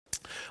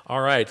All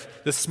right,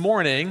 this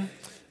morning,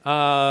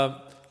 so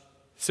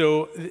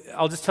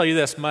I'll just tell you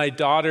this. My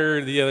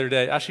daughter the other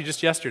day, actually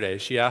just yesterday,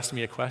 she asked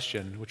me a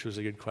question, which was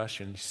a good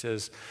question. She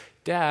says,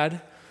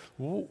 Dad,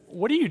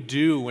 what do you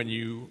do when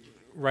you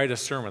write a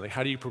sermon? Like,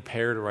 how do you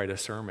prepare to write a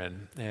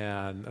sermon?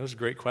 And that was a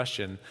great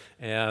question.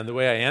 And the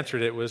way I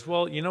answered it was,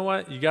 well, you know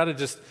what? You got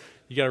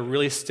to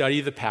really study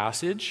the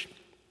passage.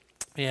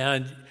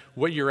 And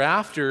what you're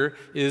after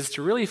is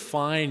to really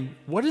find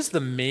what is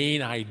the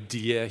main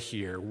idea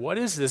here? What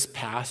is this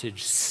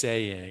passage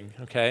saying?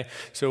 Okay?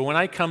 So when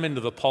I come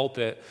into the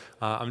pulpit,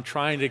 I'm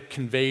trying to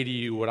convey to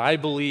you what I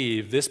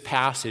believe this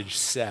passage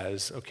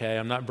says. Okay?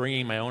 I'm not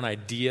bringing my own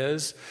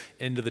ideas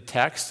into the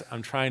text.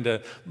 I'm trying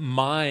to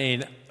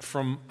mine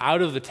from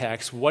out of the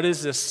text, what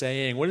is this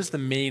saying? What is the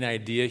main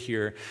idea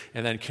here?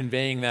 And then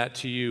conveying that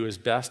to you as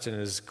best and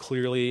as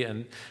clearly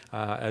and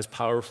as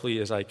powerfully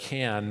as I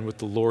can with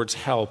the Lord's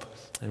help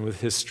and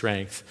with His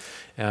strength.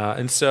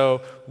 And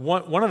so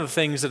one of the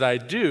things that I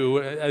do,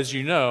 as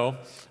you know,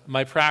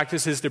 my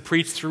practice is to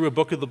preach through a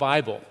book of the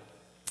Bible.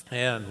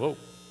 And, whoa,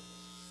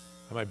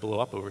 I might blow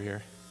up over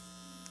here.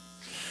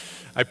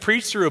 I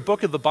preach through a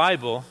book of the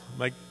Bible.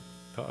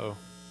 Uh-oh.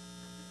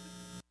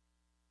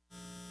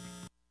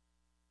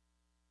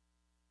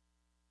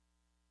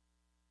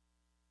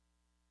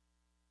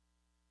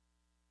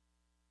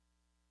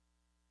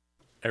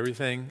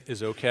 Everything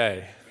is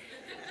okay.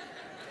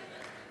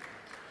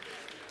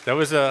 That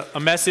was a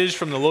message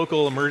from the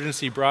local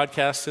emergency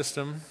broadcast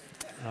system.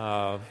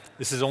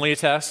 This is only a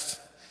test.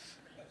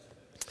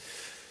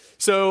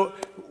 So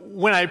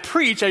when I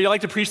preach, I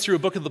like to preach through a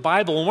book of the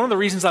Bible. And one of the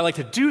reasons I like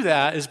to do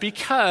that is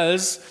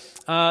because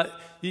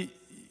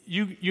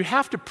you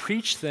have to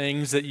preach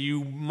things that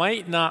you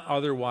might not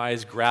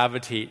otherwise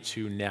gravitate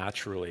to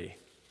naturally.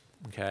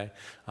 Okay?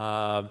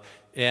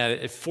 And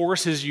it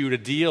forces you to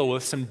deal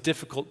with some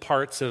difficult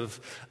parts of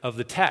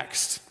the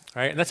text,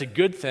 right? And that's a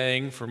good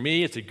thing for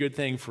me. It's a good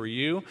thing for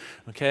you,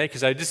 okay?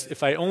 Because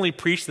if I only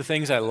preach the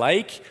things I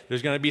like,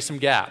 there's going to be some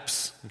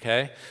gaps,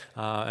 okay?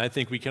 I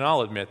think we can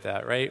all admit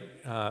that, right?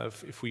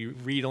 If we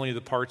read only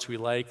the parts we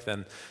like,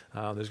 then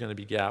there's going to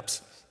be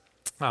gaps.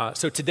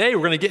 So today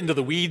we're going to get into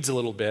the weeds a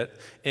little bit,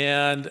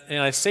 and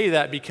I say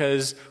that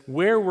because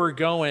where we're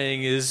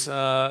going is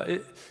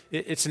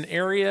it's an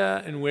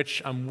area in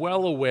which I'm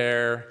well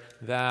aware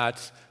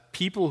that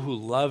people who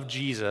love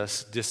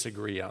Jesus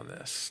disagree on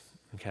this,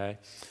 okay?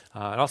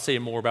 And I'll say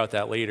more about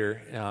that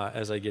later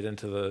as I get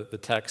into the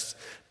text.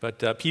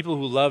 But people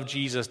who love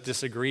Jesus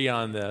disagree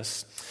on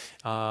this.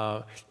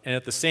 And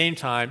at the same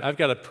time, I've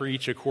got to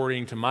preach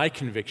according to my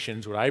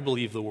convictions, what I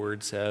believe the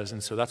Word says,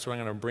 and so that's what I'm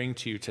going to bring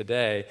to you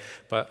today.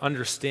 But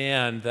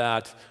understand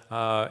that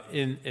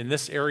in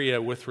this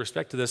area, with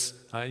respect to this,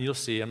 and you'll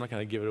see, I'm not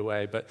going to give it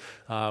away, but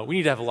we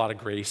need to have a lot of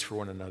grace for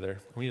one another.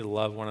 We need to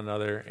love one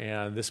another,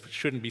 and this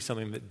shouldn't be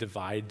something that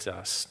divides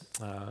us.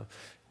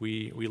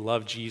 We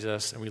love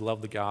Jesus, and we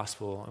love the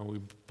gospel, and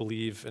we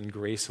believe in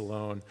grace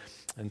alone.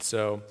 And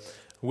so,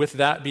 with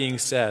that being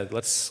said,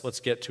 let's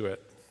get to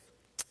it.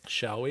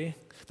 Shall we?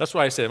 That's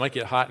why I said it might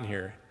get hot in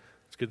here.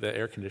 It's good that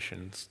air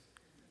conditioning's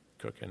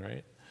cooking,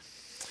 right?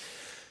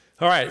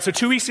 All right, so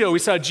 2 weeks ago we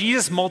saw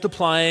Jesus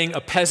multiplying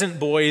a peasant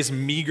boy's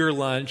meager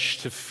lunch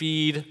to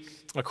feed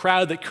a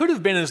crowd that could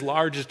have been as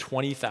large as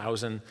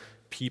 20,000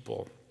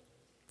 people.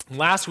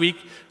 Last week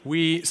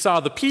we saw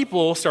the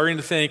people starting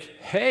to think,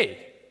 hey,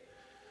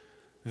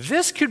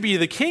 this could be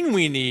the king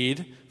we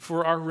need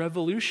for our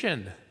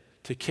revolution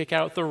to kick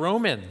out the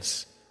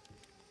Romans.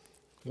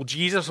 Well,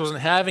 Jesus wasn't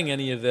having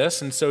any of this,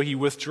 and so he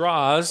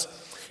withdraws,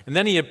 and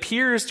then he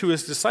appears to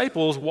his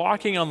disciples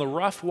walking on the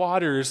rough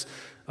waters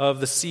of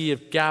the Sea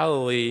of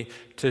Galilee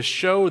to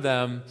show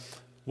them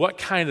what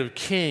kind of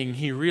king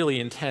he really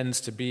intends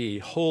to be,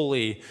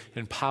 holy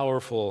and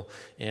powerful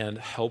and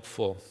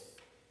helpful.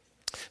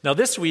 Now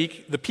this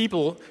week, the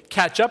people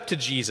catch up to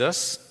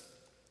Jesus,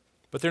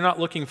 but they're not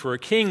looking for a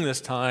king this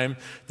time.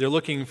 They're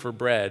looking for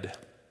bread.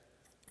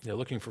 They're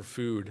looking for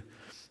food.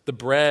 The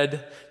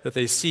bread that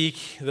they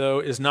seek,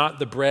 though, is not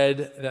the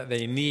bread that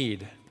they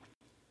need.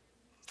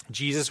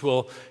 Jesus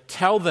will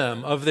tell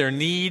them of their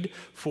need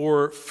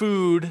for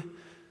food,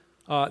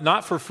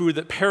 not for food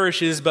that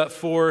perishes, but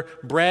for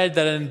bread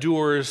that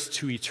endures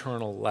to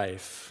eternal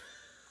life.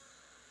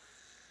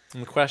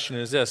 And the question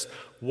is this: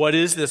 what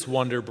is this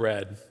wonder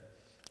bread?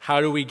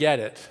 How do we get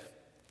it?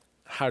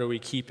 How do we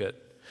keep it?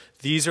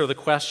 These are the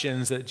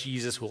questions that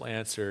Jesus will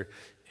answer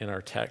in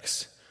our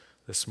text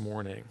this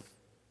morning.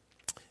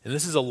 And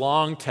this is a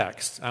long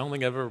text. I don't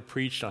think I've ever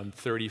preached on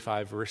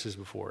 35 verses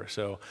before.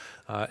 So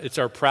it's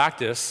our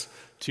practice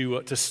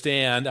to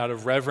stand out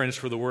of reverence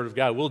for the Word of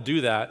God. We'll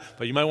do that,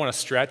 but you might want to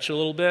stretch a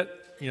little bit,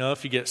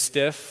 if you get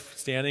stiff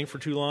standing for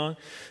too long.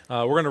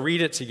 We're going to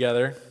read it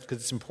together because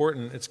it's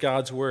important. It's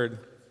God's Word.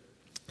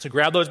 So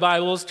grab those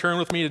Bibles, turn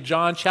with me to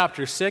John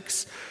chapter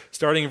 6,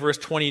 starting in verse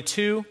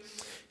 22.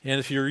 And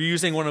if you're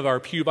using one of our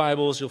pew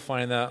Bibles, you'll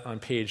find that on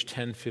page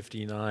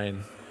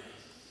 1059.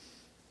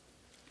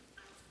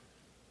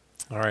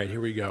 All right,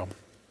 here we go.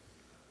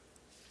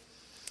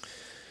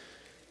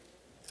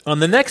 On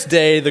the next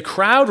day, the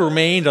crowd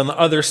remained on the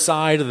other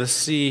side of the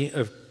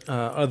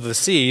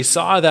sea,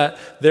 saw that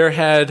there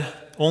had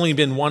only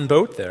been one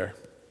boat there,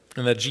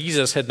 and that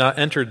Jesus had not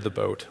entered the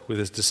boat with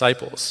his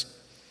disciples,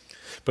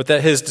 but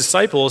that his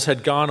disciples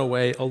had gone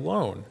away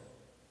alone.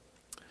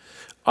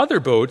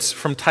 Other boats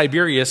from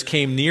Tiberias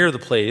came near the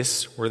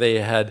place where they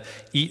had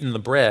eaten the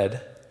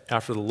bread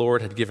after the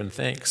Lord had given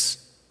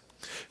thanks.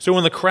 So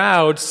when the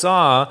crowd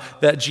saw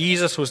that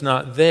Jesus was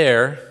not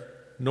there,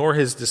 nor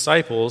his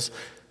disciples,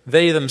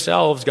 they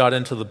themselves got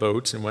into the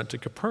boats and went to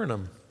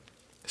Capernaum,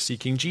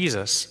 seeking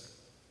Jesus.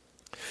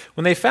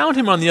 When they found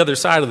him on the other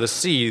side of the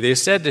sea, they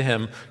said to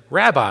him,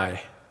 "Rabbi,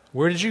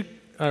 when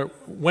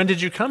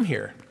did you come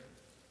here?"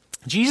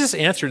 Jesus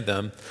answered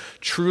them,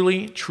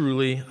 "Truly,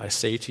 truly, I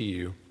say to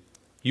you,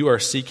 you are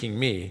seeking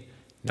me,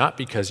 not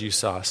because you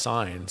saw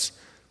signs,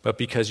 but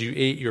because you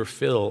ate your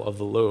fill of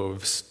the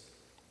loaves.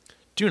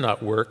 Do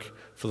not work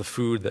for the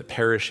food that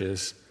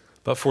perishes,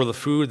 but for the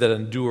food that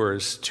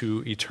endures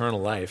to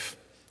eternal life,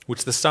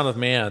 which the Son of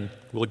Man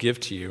will give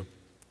to you.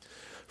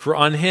 For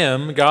on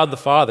him God the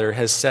Father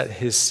has set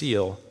his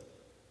seal."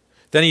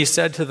 Then they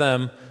said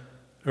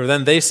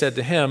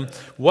to him,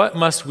 "What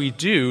must we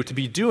do to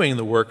be doing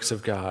the works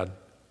of God?"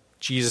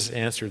 Jesus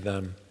answered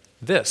them,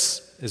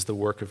 "This is the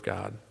work of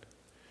God,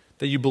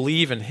 that you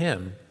believe in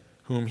him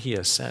whom he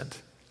has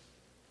sent."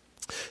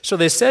 So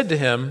they said to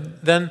him,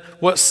 "Then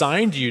what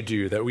sign do you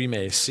do that we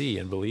may see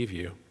and believe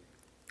you?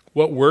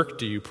 What work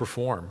do you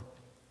perform?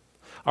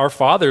 Our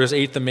fathers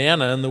ate the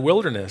manna in the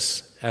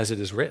wilderness, as it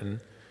is written,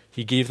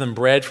 he gave them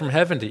bread from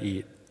heaven to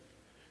eat."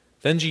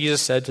 Then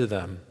Jesus said to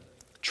them,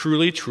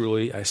 "Truly,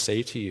 truly, I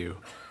say to you,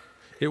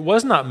 it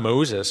was not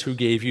Moses who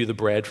gave you the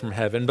bread from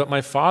heaven, but my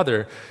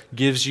Father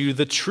gives you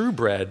the true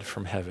bread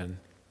from heaven.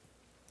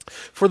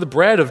 For the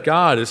bread of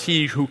God is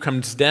he who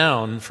comes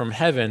down from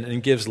heaven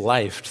and gives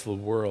life to the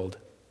world."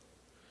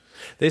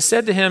 They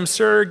said to him,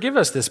 "Sir, give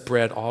us this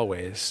bread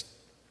always."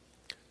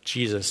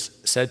 Jesus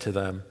said to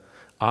them,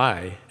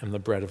 "I am the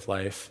bread of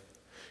life.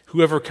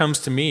 Whoever comes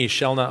to me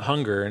shall not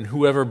hunger, and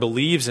whoever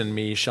believes in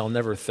me shall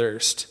never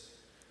thirst.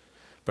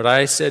 But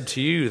I said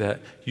to you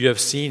that you have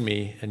seen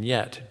me, and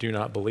yet do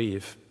not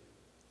believe.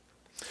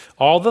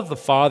 All that the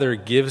Father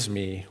gives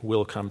me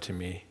will come to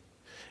me,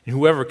 and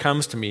whoever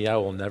comes to me I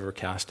will never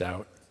cast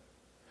out.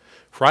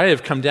 For I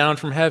have come down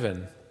from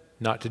heaven,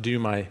 not to do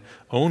my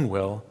own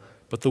will,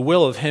 but the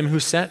will of him who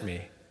sent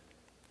me.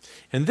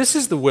 And this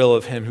is the will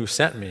of him who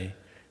sent me,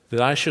 that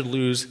I should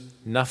lose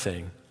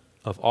nothing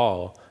of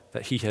all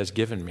that he has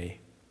given me,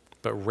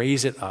 but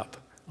raise it up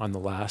on the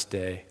last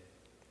day.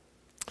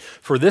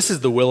 For this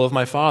is the will of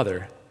my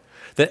Father,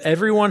 that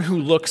everyone who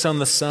looks on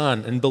the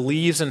Son and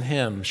believes in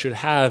him should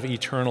have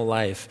eternal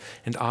life,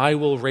 and I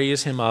will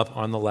raise him up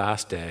on the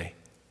last day."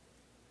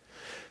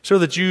 So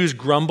the Jews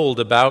grumbled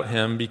about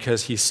him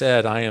because he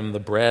said, "I am the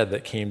bread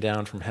that came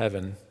down from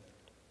heaven."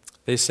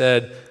 They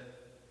said,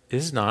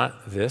 "Is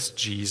not this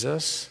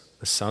Jesus,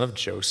 the son of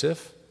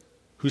Joseph,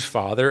 whose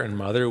father and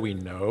mother we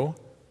know?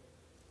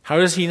 How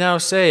does he now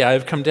say, 'I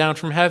have come down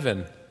from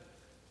heaven'?"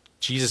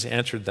 Jesus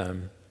answered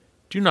them,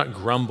 "Do not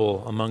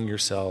grumble among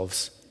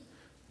yourselves.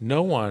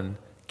 No one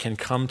can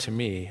come to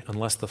me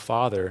unless the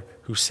Father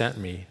who sent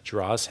me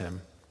draws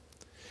him,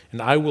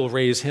 and I will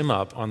raise him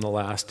up on the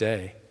last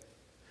day.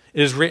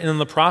 It is written in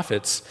the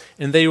prophets,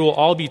 and they will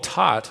all be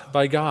taught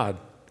by God.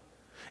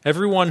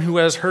 Everyone who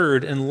has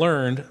heard and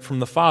learned from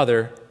the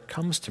Father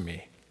comes to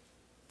me.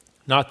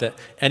 Not that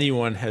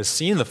anyone has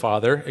seen the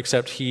Father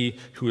except he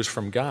who is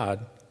from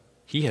God.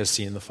 He has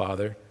seen the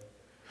Father.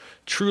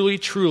 Truly,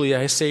 truly,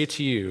 I say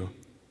to you,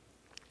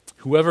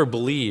 whoever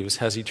believes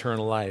has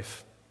eternal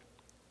life.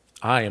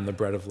 I am the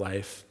bread of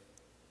life.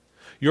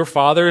 Your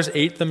fathers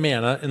ate the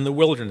manna in the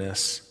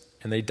wilderness,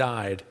 and they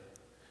died.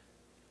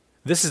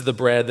 This is the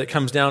bread that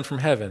comes down from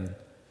heaven,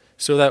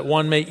 so that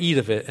one may eat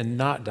of it and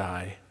not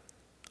die.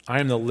 I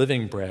am the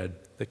living bread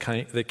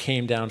that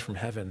came down from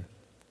heaven.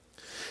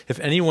 If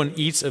anyone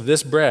eats of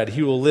this bread,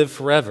 he will live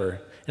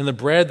forever, and the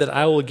bread that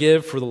I will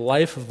give for the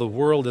life of the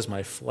world is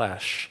my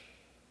flesh."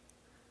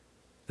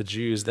 The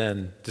Jews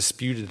then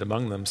disputed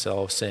among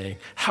themselves, saying,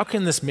 "How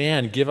can this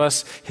man give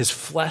us his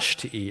flesh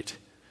to eat?"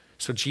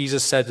 So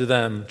Jesus said to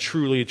them,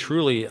 "Truly,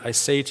 truly, I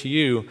say to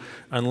you,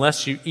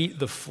 unless you eat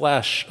the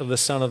flesh of the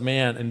Son of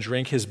Man and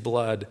drink his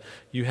blood,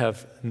 you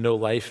have no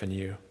life in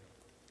you.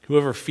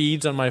 Whoever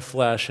feeds on my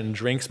flesh and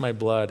drinks my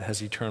blood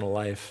has eternal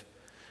life,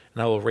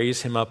 and I will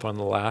raise him up on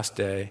the last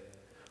day.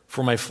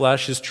 For my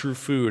flesh is true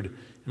food,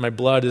 and my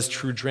blood is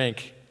true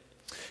drink.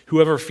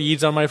 Whoever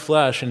feeds on my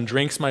flesh and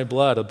drinks my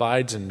blood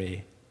abides in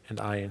me, and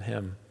I in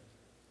him.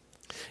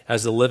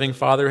 As the living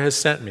Father has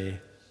sent me,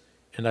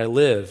 and I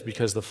live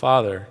because the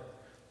Father,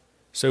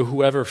 so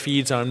whoever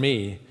feeds on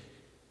me,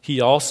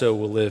 he also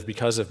will live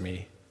because of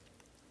me.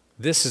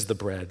 This is the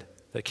bread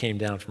that came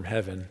down from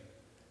heaven,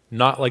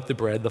 not like the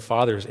bread the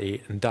fathers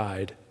ate and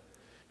died.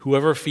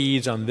 Whoever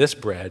feeds on this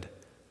bread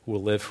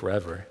will live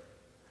forever."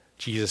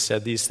 Jesus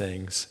said these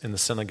things in the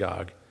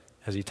synagogue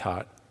as he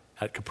taught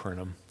at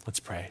Capernaum. Let's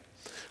pray.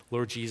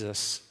 Lord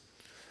Jesus,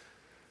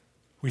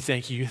 we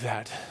thank you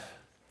that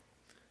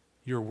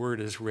Your word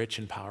is rich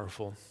and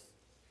powerful.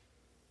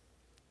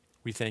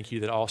 We thank you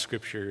that all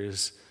Scripture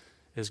is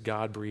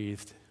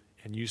God-breathed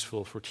and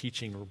useful for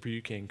teaching,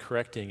 rebuking,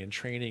 correcting, and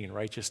training in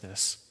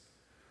righteousness,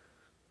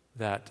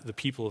 that the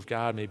people of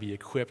God may be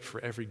equipped for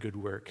every good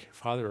work.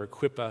 Father,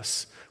 equip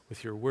us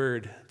with your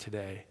word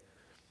today.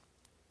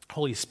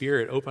 Holy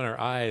Spirit, open our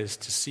eyes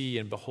to see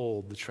and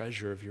behold the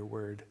treasure of your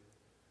word.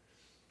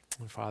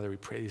 And Father, we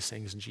pray these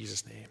things in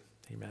Jesus' name.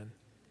 Amen.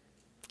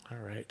 All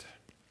right.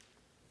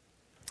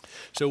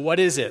 So what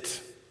is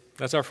it?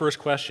 That's our first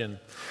question.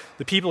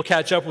 The people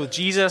catch up with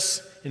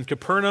Jesus in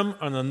Capernaum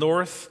on the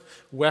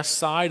northwest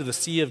side of the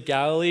Sea of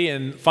Galilee.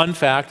 And fun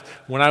fact,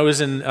 when I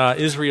was in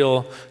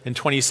Israel in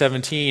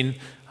 2017,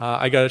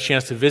 I got a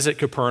chance to visit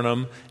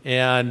Capernaum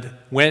and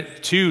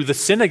went to the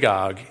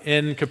synagogue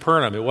in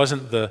Capernaum. It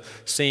wasn't the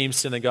same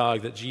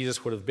synagogue that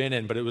Jesus would have been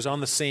in, but it was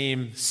on the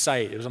same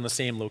site. It was on the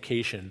same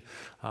location.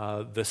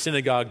 The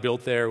synagogue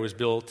built there was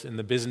built in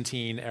the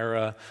Byzantine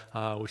era,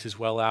 which is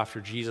well after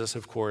Jesus,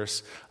 of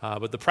course.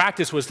 But the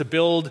practice was to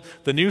build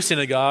the new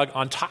synagogue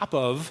on top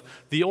of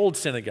the old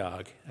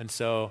synagogue. And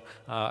so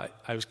I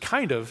was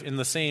kind of in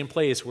the same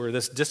place where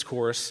this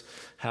discourse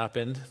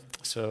happened.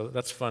 So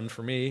that's fun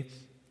for me.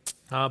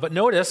 But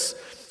notice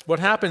what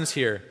happens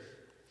here.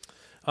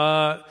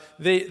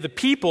 The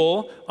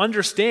people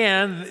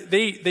understand,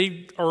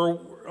 they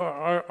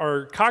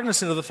are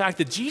cognizant of the fact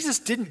that Jesus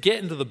didn't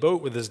get into the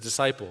boat with his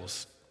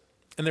disciples.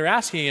 And they're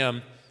asking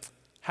him,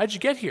 how'd you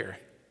get here?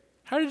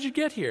 How did you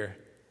get here?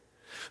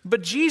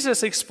 But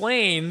Jesus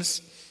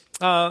explains,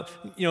 not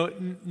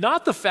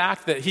the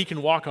fact that he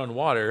can walk on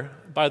water.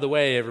 By the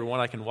way,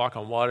 everyone, I can walk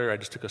on water. I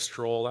just took a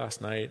stroll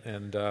last night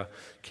and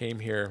came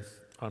here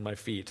on my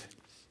feet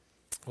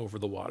over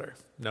the water.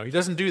 No, he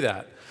doesn't do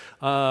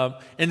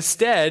that.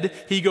 Instead,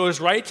 he goes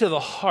right to the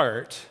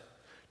heart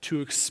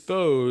to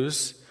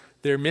expose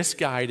their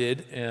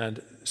misguided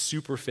and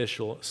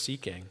superficial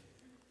seeking.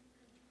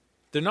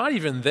 They're not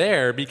even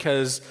there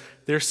because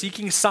they're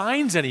seeking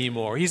signs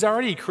anymore. He's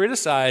already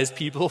criticized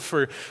people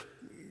for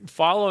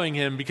following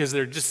him because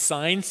they're just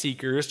sign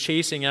seekers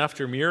chasing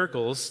after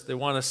miracles. They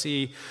want to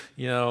see,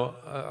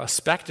 a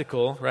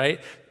spectacle, right?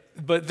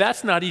 But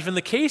that's not even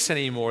the case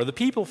anymore. The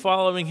people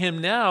following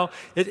him now,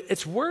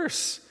 it's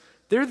worse.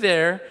 They're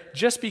there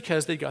just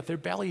because they got their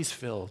bellies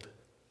filled.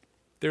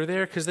 They're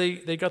there because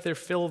they got their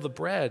fill of the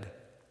bread.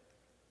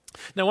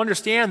 Now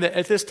understand that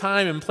at this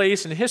time and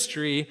place in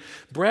history,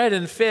 bread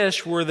and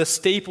fish were the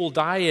staple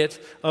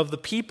diet of the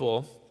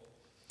people.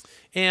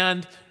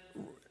 And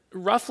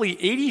roughly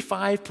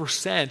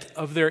 85%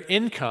 of their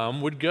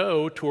income would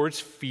go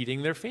towards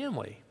feeding their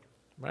family,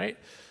 right?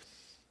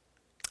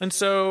 And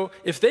so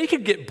if they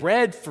could get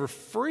bread for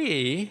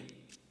free,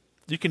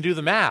 you can do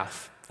the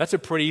math. That's a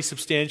pretty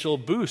substantial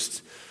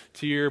boost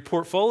to your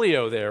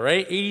portfolio there,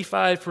 right?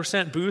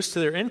 85% boost to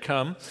their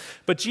income.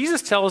 But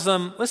Jesus tells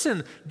them,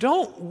 listen,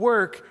 don't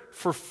work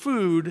for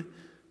food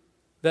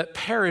that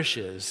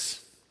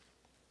perishes,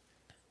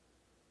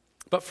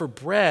 but for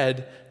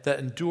bread that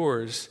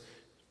endures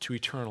to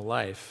eternal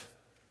life.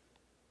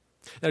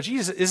 Now,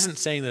 Jesus isn't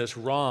saying that it's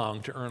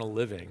wrong to earn a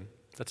living.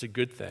 That's a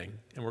good thing,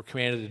 and we're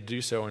commanded to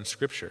do so in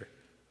Scripture.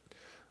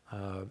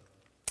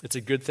 It's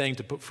a good thing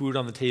to put food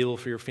on the table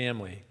for your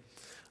family.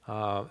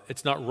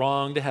 It's not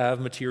wrong to have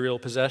material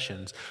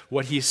possessions.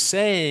 What he's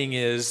saying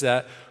is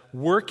that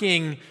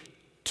working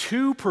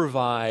to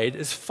provide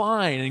is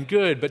fine and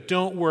good, but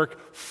don't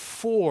work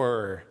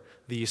for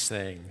these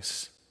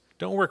things.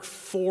 Don't work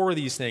for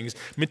these things.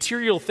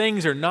 Material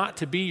things are not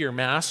to be your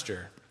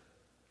master.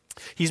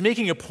 He's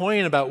making a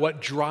point about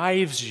what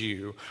drives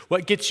you,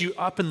 what gets you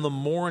up in the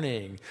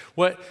morning,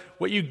 what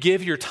you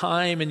give your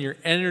time and your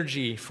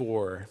energy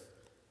for,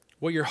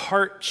 what your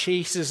heart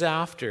chases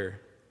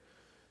after.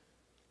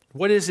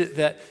 What is it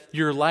that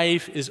your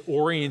life is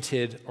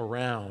oriented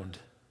around?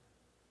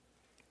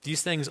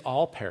 These things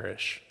all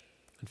perish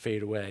and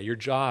fade away. Your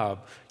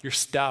job, your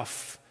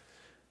stuff,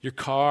 your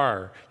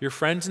car, your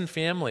friends and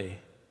family,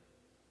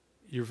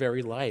 your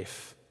very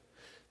life.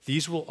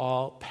 These will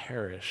all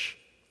perish.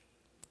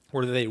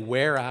 Whether they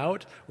wear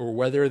out or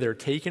whether they're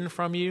taken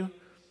from you,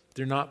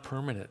 they're not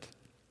permanent.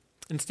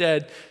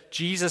 Instead,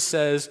 Jesus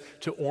says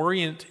to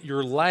orient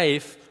your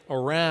life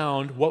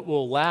around what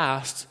will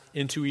last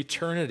into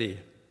eternity.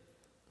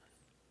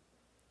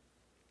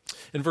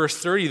 In verse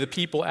 30, the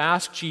people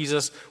ask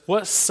Jesus,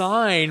 what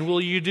sign will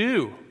you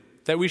do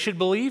that we should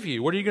believe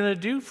you? What are you going to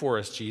do for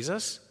us,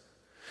 Jesus?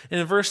 And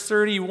in verse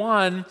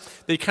 31,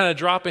 they kind of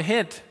drop a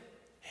hint.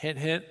 Hint,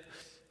 hint.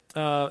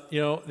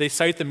 They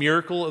cite the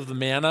miracle of the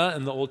manna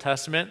in the Old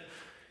Testament.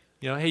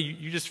 Hey,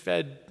 you just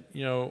fed,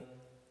 a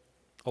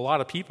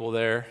lot of people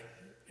there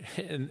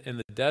in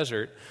the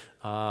desert,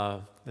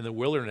 in the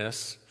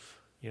wilderness.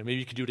 Maybe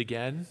you could do it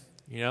again.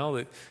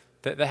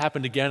 That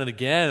happened again and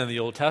again in the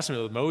Old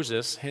Testament with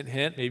Moses. Hint,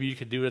 hint. Maybe you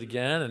could do it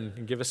again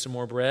and give us some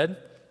more bread.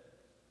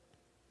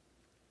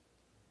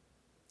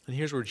 And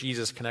here's where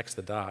Jesus connects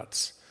the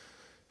dots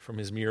from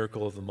his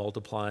miracle of the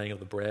multiplying of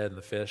the bread and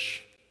the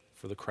fish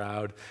for the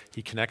crowd.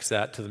 He connects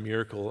that to the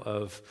miracle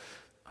of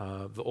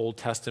the Old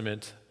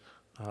Testament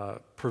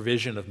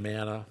provision of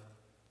manna.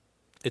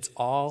 It's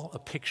all a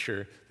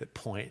picture that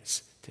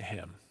points to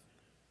him.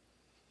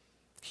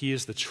 He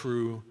is the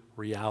true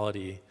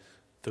reality.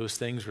 Those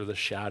things are the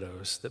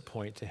shadows that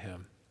point to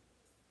him.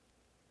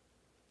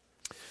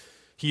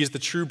 He is the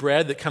true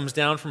bread that comes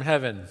down from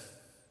heaven.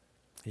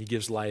 He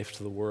gives life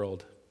to the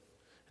world.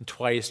 And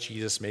twice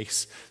Jesus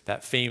makes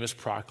that famous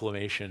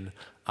proclamation,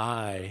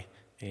 I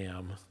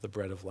am the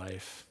bread of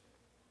life.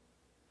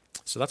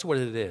 So that's what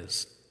it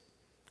is.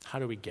 How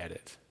do we get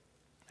it?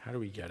 How do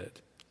we get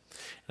it?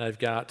 And I've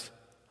got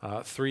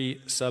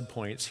 3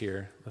 subpoints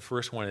here. The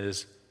first one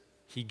is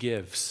he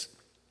gives.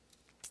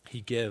 He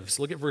gives.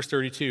 Look at verse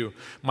 32.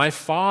 My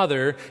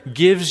Father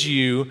gives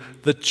you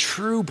the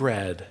true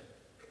bread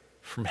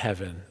from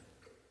heaven.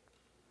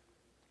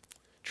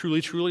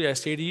 Truly, truly, I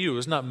say to you, it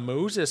was not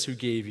Moses who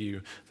gave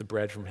you the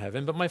bread from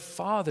heaven, but my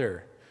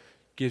Father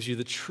gives you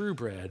the true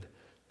bread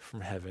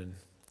from heaven.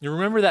 You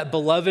remember that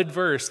beloved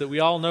verse that we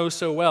all know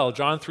so well,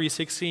 John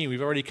 3:16.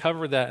 We've already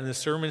covered that in the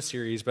sermon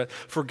series. But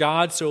for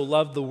God so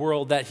loved the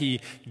world that he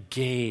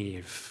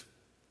gave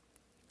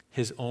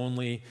his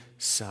only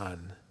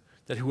Son,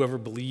 that whoever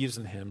believes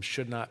in him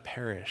should not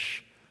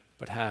perish,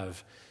 but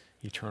have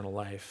eternal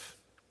life.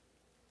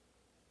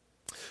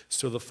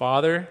 So the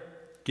Father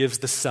gives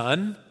the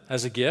Son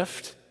as a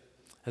gift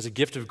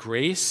of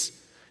grace,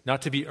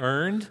 not to be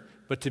earned,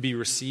 but to be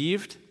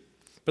received.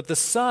 But the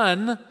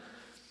Son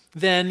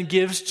then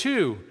gives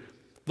too.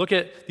 Look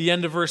at the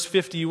end of verse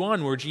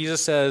 51 where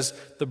Jesus says,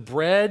 the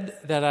bread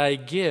that I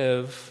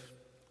give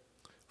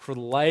for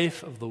the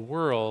life of the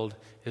world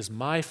is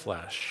my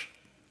flesh.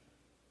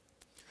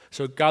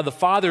 So God the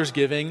Father is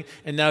giving,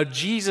 and now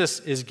Jesus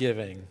is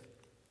giving.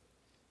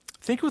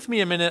 Think with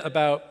me a minute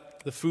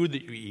about the food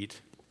that you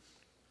eat.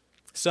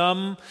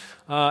 Some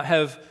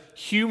have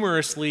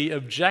humorously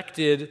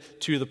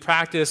objected to the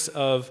practice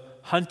of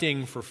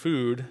hunting for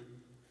food,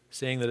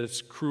 saying that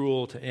it's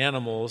cruel to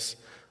animals.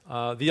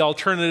 The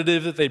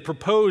alternative that they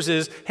propose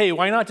is, hey,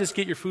 why not just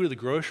get your food at the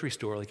grocery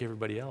store like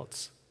everybody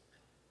else?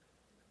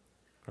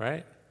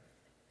 Right?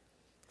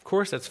 Of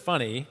course, that's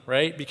funny,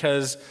 right?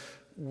 Because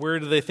where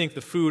do they think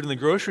the food in the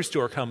grocery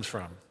store comes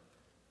from?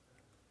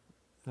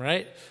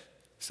 Right?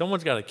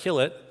 Someone's got to kill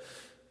it.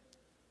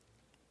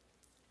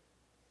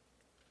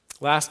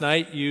 Last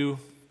night, you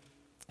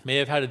may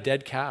have had a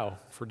dead cow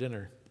for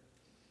dinner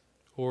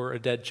or a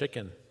dead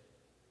chicken.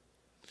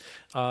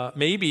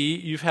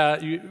 Maybe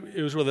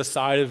it was with a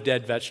side of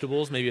dead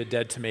vegetables, maybe a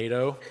dead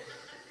tomato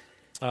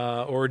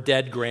or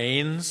dead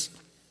grains.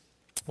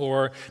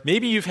 Or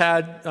maybe you've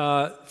had,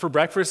 for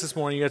breakfast this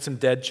morning, you had some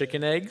dead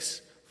chicken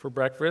eggs for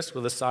breakfast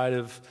with a side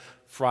of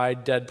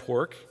fried dead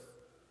pork.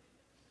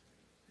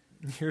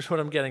 Here's what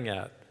I'm getting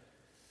at.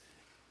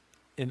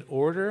 In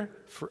order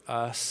for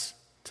us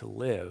to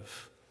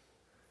live,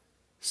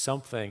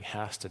 something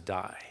has to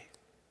die.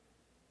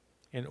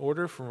 In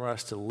order for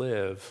us to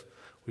live,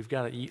 we've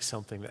got to eat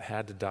something that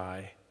had to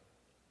die.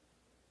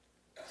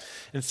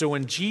 And so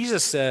when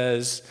Jesus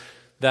says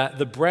that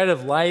the bread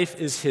of life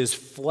is his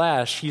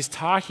flesh, he's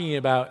talking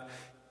about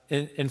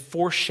and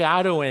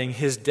foreshadowing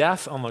his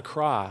death on the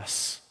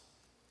cross.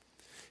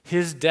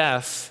 His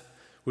death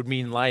would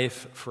mean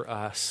life for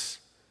us,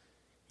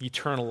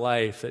 eternal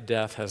life that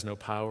death has no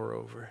power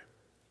over.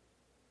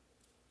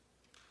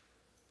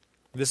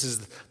 This is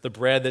the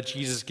bread that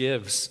Jesus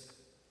gives.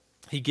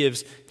 He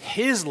gives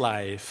his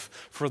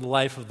life for the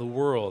life of the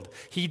world.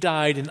 He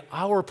died in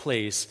our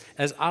place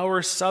as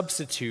our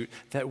substitute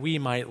that we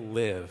might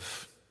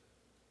live.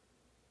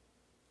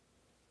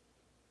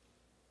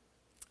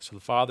 So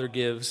the Father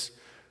gives,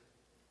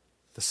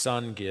 the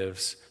Son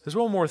gives. There's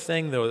one more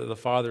thing, though, that the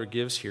Father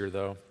gives here,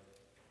 though.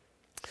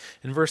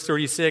 In verse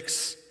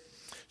 36,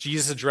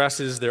 Jesus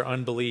addresses their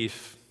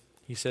unbelief.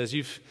 He says,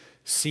 you've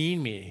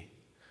seen me.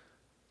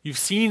 You've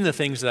seen the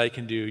things that I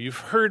can do. You've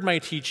heard my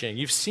teaching.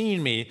 You've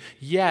seen me,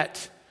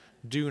 yet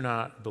do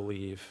not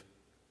believe.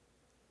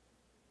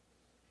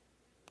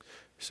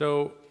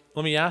 So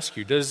let me ask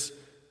you, does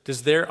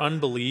their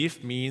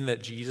unbelief mean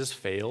that Jesus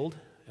failed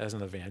as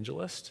an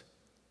evangelist?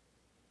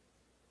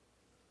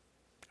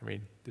 I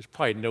mean, there's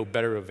probably no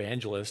better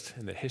evangelist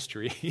in the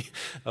history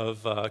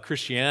of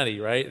Christianity,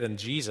 right, than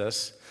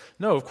Jesus.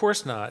 No, of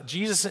course not.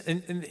 Jesus,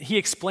 and he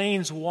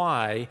explains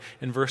why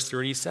in verse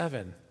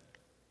 37.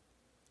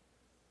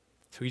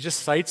 So he just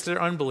cites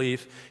their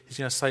unbelief. He's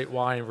going to cite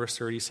why in verse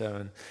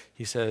 37.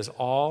 He says,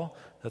 all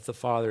that the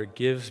Father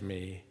gives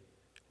me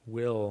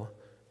will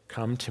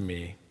come to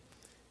me,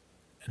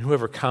 and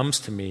whoever comes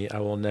to me I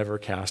will never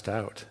cast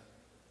out.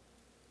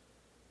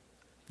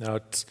 Now,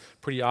 it's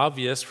pretty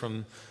obvious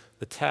from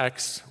the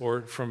text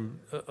or from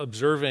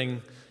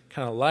observing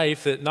kind of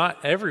life that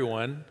not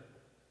everyone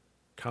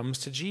comes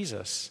to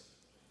Jesus.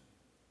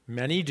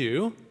 Many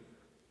do,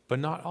 but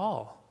not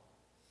all.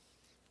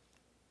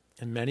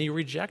 And many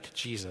reject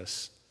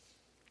Jesus.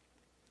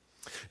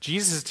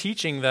 Jesus is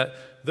teaching that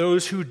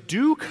those who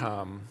do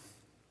come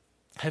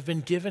have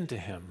been given to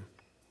him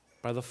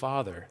by the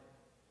Father.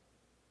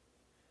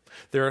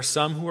 There are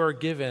some who are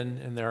given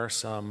and there are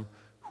some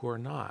who are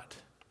not.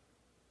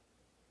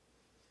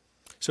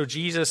 So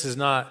Jesus is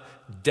not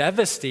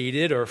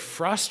devastated or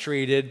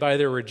frustrated by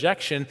their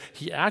rejection.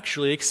 He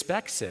actually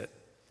expects it.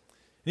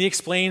 And he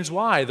explains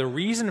why. The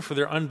reason for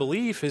their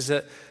unbelief is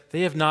that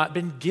they have not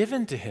been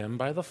given to him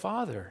by the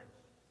Father.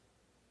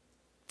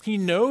 He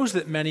knows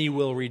that many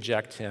will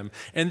reject him,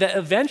 and that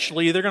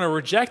eventually they're going to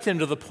reject him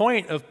to the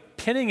point of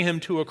pinning him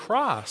to a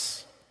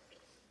cross.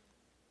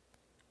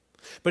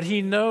 But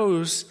he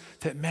knows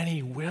that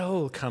many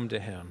will come to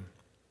him,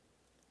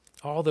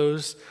 all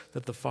those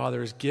that the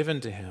Father has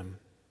given to him.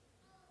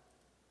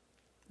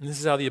 And this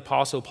is how the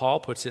Apostle Paul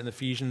puts it in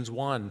Ephesians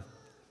 1.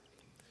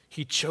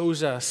 He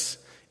chose us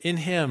in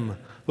him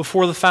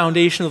before the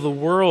foundation of the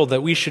world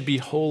that we should be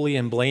holy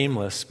and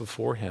blameless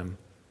before him.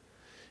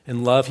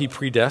 In love, he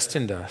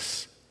predestined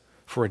us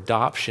for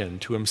adoption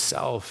to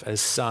himself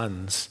as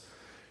sons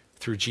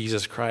through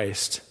Jesus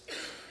Christ,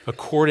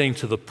 according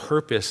to the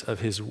purpose of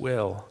his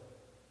will.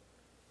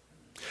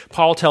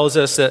 Paul tells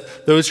us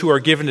that those who are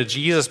given to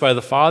Jesus by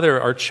the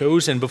Father are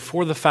chosen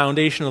before the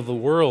foundation of the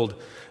world,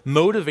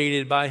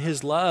 motivated by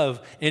his love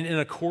and in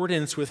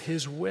accordance with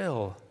his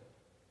will.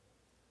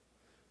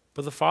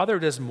 But the Father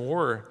does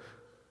more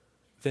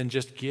than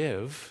just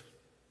give.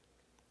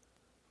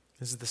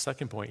 This is the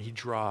second point. He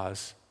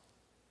draws.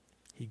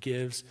 He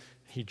gives,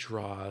 he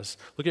draws.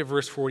 Look at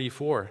verse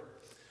 44.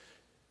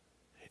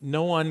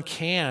 No one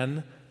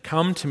can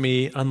come to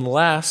me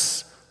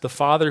unless the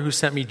Father who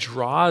sent me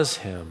draws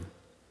him,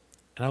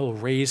 and I will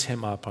raise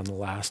him up on the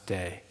last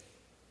day.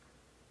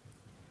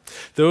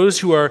 Those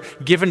who are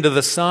given to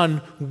the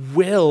Son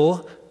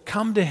will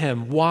come to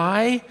him.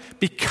 Why?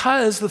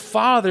 Because the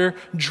Father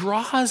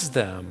draws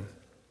them.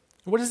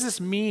 What does this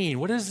mean?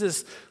 What does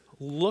this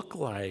look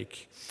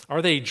like?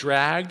 Are they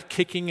dragged,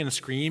 kicking and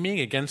screaming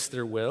against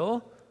their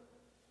will?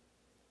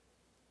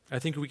 I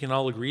think we can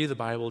all agree the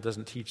Bible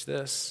doesn't teach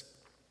this.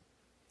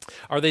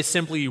 Are they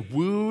simply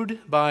wooed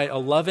by a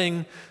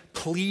loving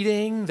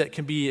pleading that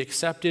can be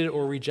accepted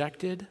or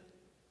rejected?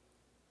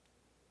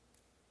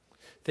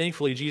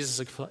 Thankfully, Jesus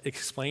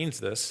explains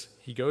this.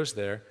 He goes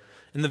there.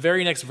 In the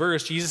very next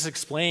verse, Jesus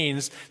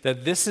explains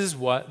that this is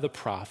what the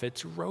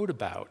prophets wrote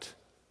about.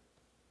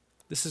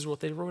 This is what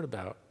they wrote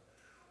about.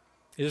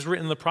 It is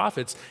written in the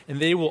prophets, and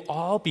they will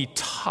all be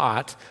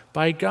taught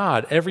by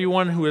God.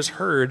 Everyone who has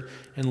heard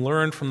and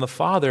learned from the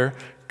Father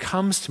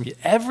comes to me.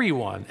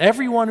 Everyone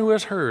who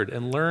has heard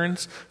and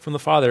learns from the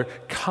Father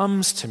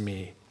comes to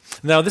me.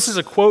 Now, this is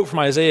a quote from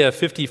Isaiah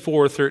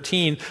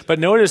 54:13, but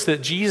notice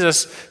that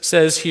Jesus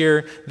says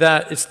here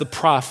that it's the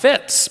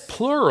prophets,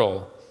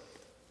 plural,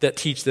 that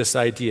teach this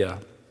idea.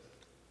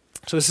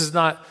 So this is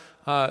not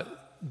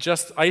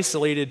just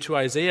isolated to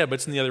Isaiah, but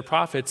it's in the other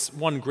prophets.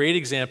 One great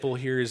example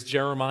here is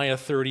Jeremiah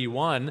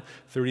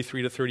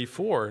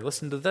 31:33-34.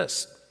 Listen to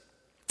this.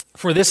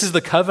 For this is the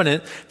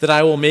covenant that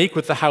I will make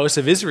with the house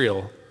of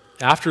Israel.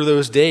 After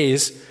those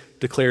days,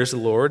 declares the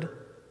Lord,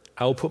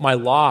 I will put my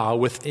law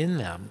within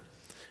them,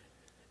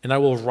 and I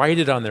will write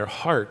it on their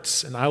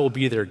hearts, and I will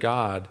be their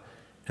God,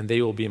 and they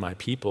will be my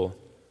people.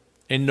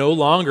 And no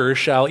longer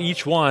shall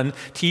each one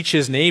teach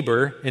his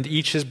neighbor and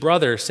each his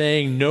brother,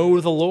 saying,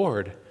 Know the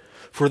Lord,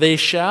 for they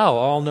shall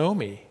all know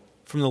me,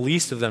 from the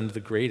least of them to the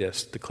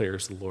greatest,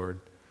 declares the Lord.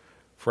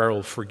 For I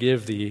will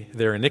forgive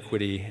their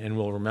iniquity and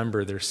will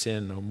remember their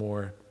sin no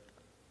more.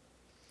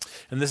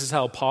 And this is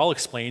how Paul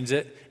explains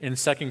it in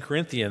 2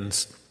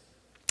 Corinthians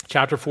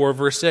chapter 4,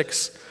 verse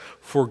 6.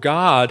 For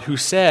God, who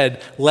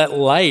said, Let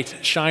light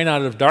shine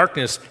out of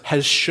darkness,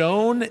 has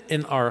shone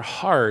in our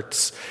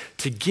hearts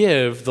to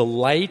give the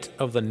light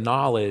of the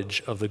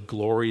knowledge of the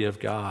glory of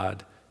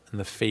God in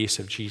the face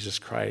of Jesus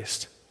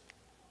Christ.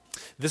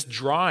 This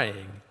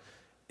drawing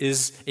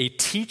is a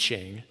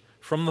teaching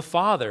from the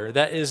Father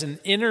that is an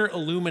inner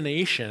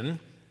illumination,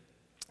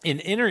 an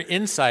inner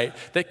insight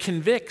that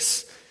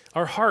convicts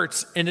our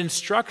hearts and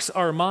instructs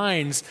our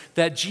minds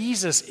that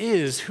Jesus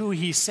is who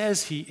he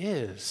says he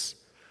is.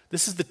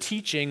 This is the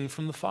teaching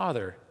from the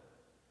Father.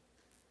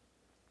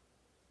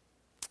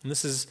 And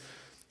this is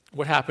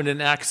what happened in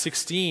Acts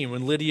 16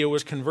 when Lydia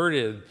was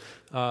converted.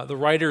 The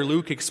writer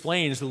Luke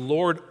explains the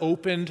Lord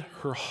opened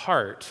her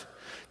heart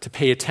to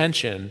pay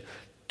attention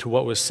to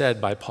what was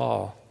said by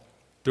Paul.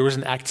 There was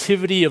an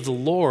activity of the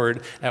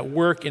Lord at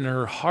work in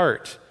her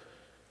heart.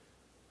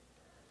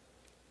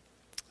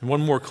 And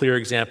one more clear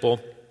example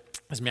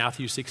is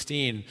Matthew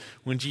 16,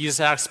 when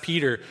Jesus asks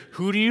Peter,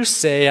 Who do you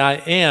say I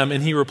am?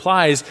 And he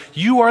replies,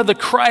 You are the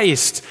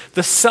Christ,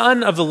 the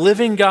Son of the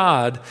living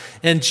God.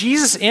 And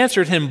Jesus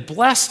answered him,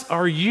 Blessed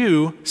are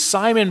you,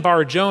 Simon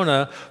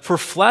Bar-Jonah, for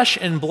flesh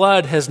and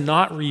blood has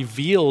not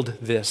revealed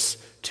this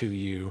to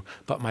you,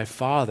 but my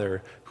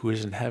Father who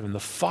is in heaven. The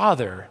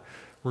Father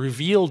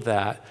revealed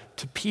that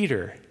to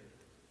Peter.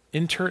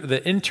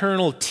 The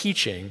internal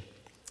teaching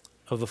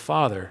of the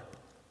Father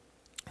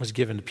was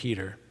given to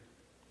Peter.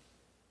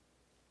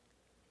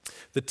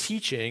 The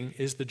teaching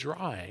is the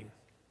drawing.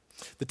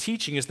 The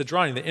teaching is the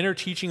drawing. The inner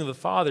teaching of the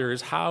Father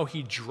is how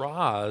he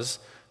draws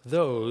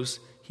those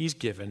he's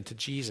given to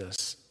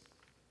Jesus.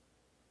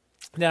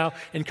 Now,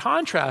 in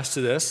contrast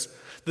to this,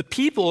 the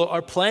people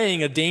are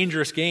playing a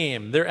dangerous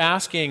game. They're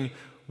asking,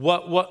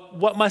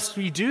 what must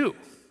we do,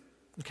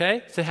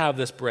 okay, to have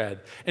this bread?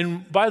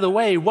 And by the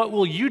way, what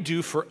will you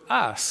do for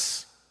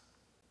us?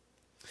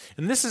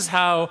 And this is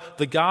how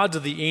the gods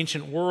of the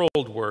ancient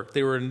world worked.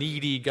 They were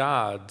needy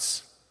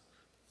gods.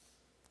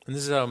 And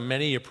this is how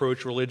many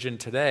approach religion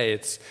today.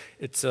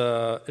 It's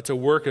a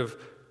work of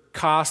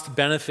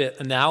cost-benefit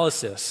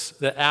analysis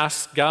that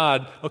asks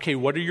God, okay,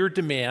 what are your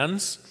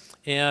demands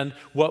and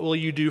what will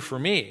you do for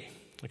me?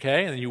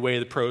 Okay, and then you weigh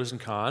the pros and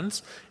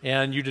cons,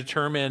 and you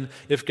determine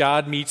if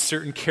God meets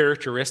certain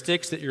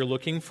characteristics that you're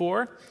looking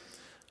for.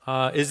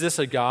 Is this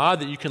a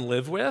God that you can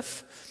live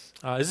with?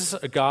 Is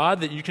this a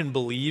God that you can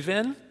believe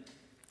in?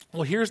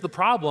 Well, here's the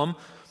problem.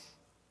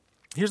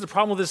 Here's the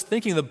problem with this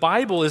thinking. The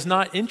Bible is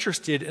not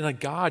interested in a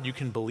God you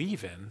can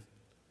believe in,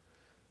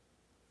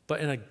 but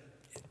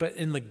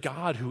in the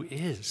God who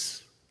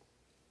is.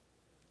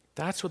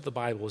 That's what the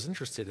Bible is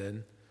interested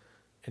in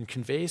and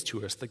conveys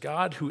to us, the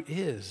God who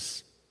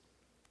is.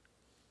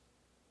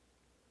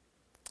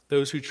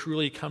 Those who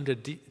truly come to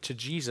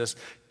Jesus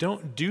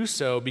don't do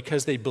so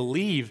because they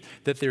believe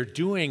that they're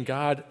doing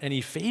God any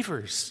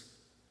favors.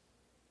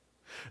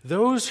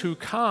 Those who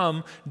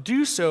come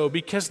do so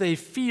because they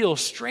feel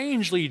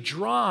strangely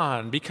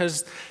drawn,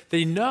 because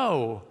they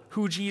know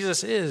who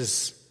Jesus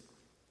is.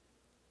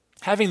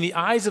 Having the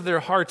eyes of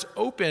their hearts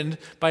opened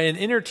by an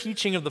inner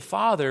teaching of the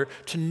Father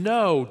to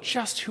know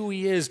just who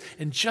he is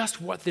and just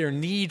what their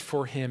need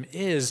for him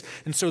is.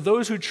 And so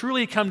those who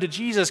truly come to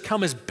Jesus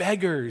come as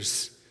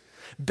beggars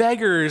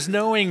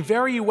knowing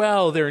very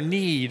well their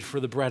need for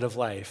the bread of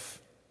life.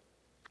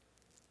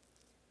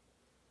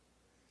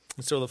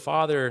 And so the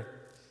Father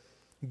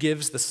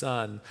gives the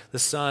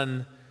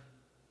Son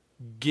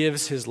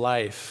gives his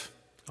life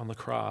on the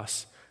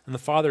cross, and the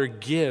Father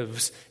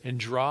gives and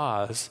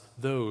draws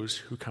those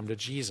who come to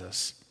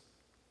Jesus.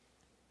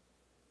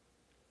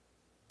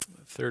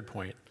 Third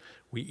point,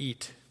 we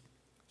eat.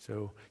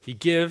 So he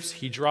gives,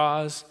 he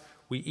draws,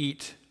 we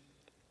eat.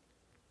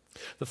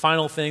 The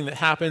final thing that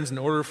happens in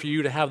order for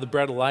you to have the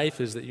bread of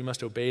life is that you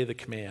must obey the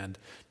command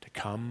to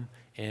come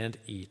and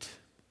eat.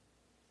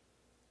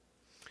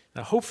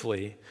 Now,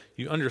 hopefully,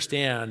 you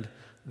understand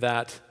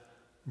that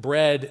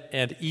bread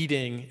and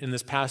eating in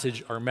this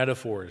passage are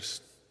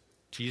metaphors.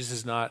 Jesus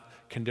is not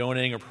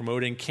condoning or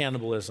promoting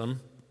cannibalism.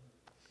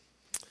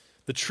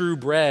 The true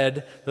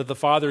bread that the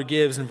Father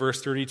gives in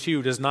verse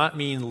 32 does not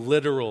mean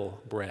literal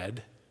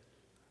bread,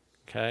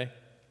 okay?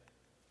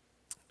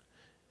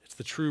 It's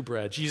the true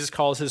bread. Jesus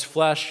calls his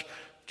flesh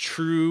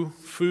true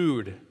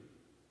food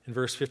in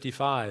verse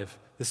 55.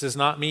 This does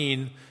not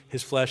mean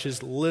his flesh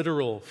is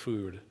literal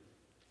food,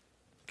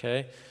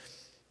 okay?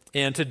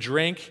 And to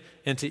drink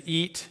and to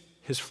eat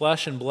his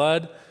flesh and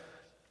blood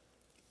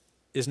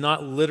is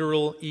not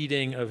literal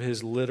eating of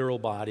his literal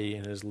body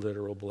and his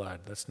literal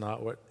blood. That's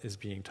not what is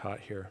being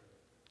taught here.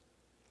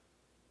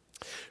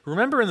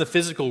 Remember in the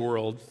physical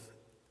world,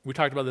 we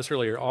talked about this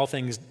earlier, all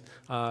things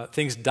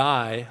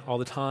die all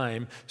the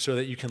time so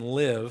that you can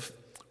live.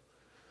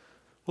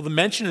 Well, the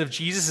mention of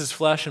Jesus'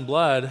 flesh and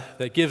blood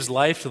that gives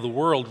life to the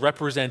world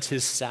represents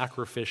his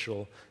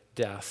sacrificial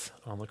death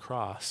on the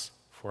cross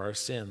for our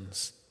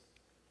sins.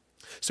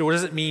 So what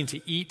does it mean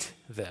to eat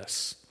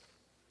this?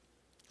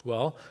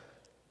 Well,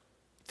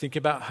 think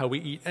about how we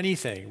eat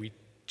anything. We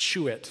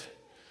chew it.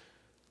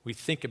 We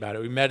think about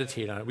it. We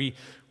meditate on it.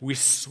 We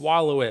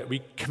swallow it.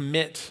 We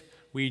commit.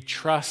 We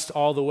trust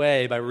all the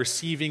way by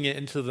receiving it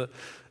into the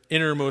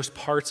innermost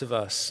parts of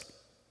us.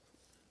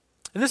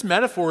 And this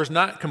metaphor is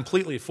not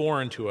completely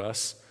foreign to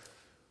us.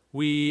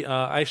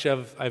 I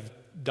have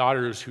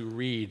daughters who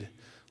read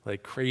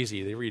like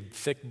crazy. They read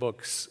thick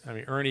books. I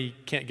mean, Ernie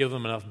can't give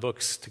them enough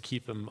books to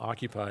keep them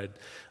occupied.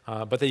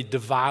 But they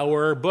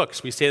devour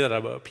books. We say that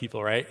about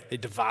people, right? They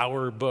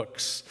devour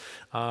books.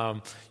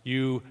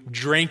 You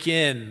drink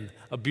in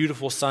a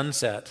beautiful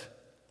sunset.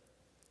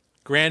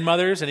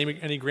 Grandmothers,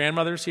 any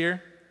grandmothers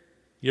here?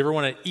 You ever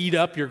want to eat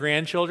up your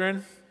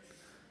grandchildren?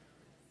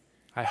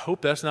 I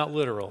hope that's not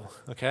literal,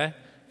 okay?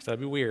 Because that'd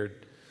be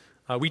weird.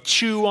 We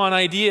chew on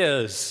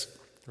ideas.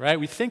 Right?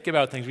 We think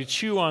about things, we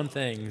chew on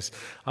things,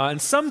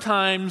 and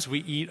sometimes we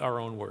eat our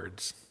own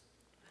words.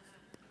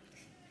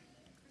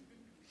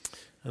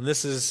 And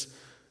this is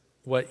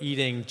what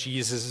eating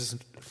Jesus'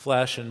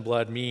 flesh and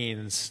blood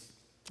means.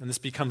 And this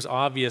becomes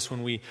obvious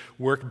when we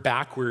work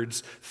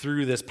backwards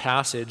through this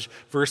passage.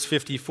 Verse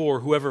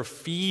 54, whoever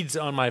feeds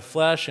on my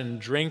flesh and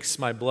drinks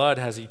my blood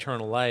has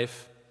eternal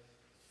life.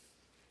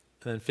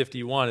 And then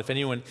 51, if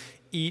anyone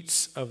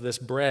eats of this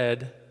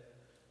bread,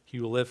 he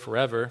will live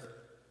forever.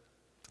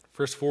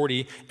 Verse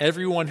 40,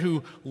 everyone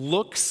who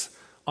looks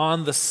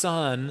on the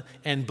Son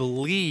and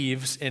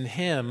believes in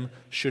him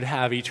should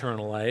have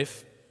eternal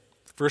life.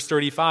 Verse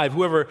 35,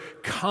 whoever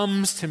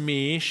comes to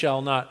me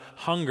shall not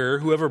hunger.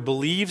 Whoever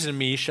believes in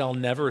me shall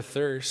never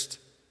thirst.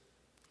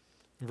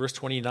 Verse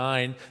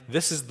 29,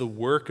 this is the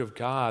work of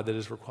God that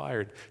is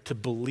required, to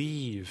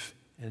believe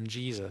in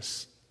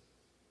Jesus.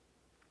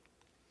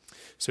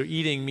 So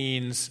eating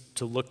means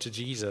to look to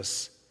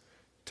Jesus,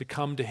 to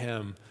come to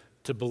him,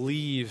 to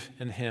believe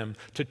in him,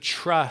 to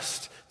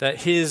trust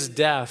that his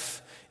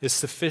death is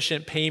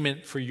sufficient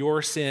payment for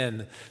your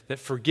sin, that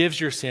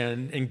forgives your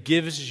sin and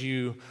gives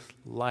you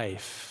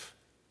life.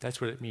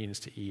 That's what it means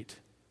to eat.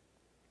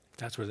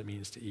 That's what it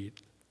means to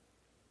eat.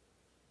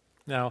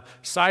 Now,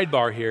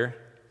 sidebar here,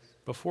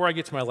 before I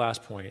get to my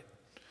last point,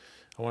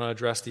 I want to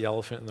address the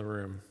elephant in the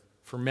room.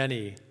 For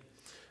many,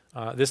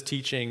 this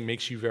teaching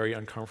makes you very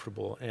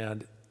uncomfortable,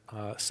 and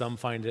some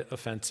find it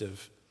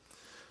offensive.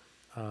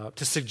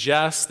 To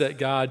suggest that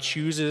God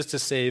chooses to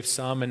save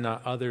some and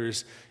not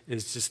others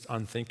is just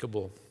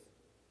unthinkable.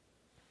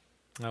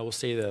 I will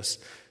say this.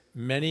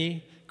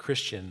 Many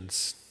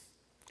Christians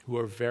who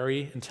are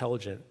very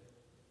intelligent,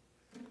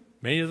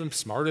 many of them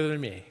smarter than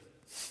me,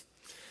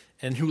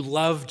 and who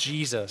love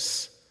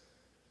Jesus,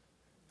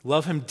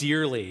 love him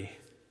dearly,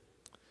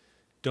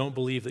 don't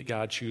believe that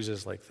God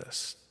chooses like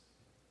this.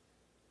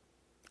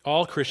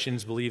 All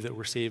Christians believe that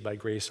we're saved by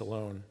grace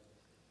alone.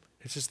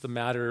 It's just the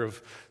matter of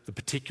the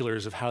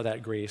particulars of how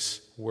that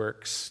grace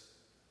works.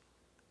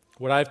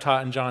 What I've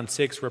taught in John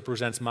 6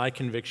 represents my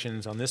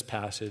convictions on this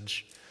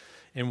passage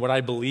and what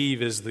I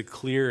believe is the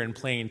clear and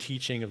plain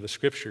teaching of the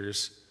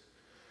Scriptures.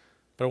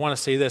 But I want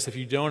to say this, if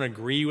you don't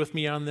agree with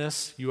me on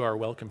this, you are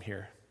welcome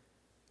here.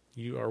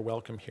 You are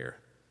welcome here.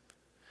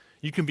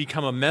 You can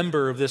become a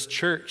member of this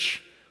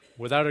church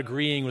without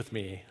agreeing with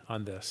me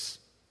on this.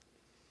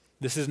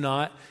 This is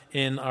not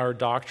in our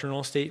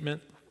doctrinal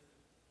statement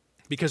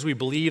because we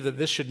believe that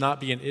this should not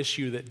be an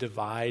issue that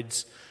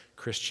divides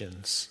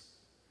Christians,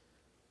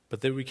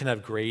 but that we can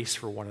have grace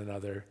for one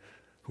another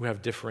who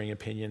have differing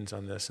opinions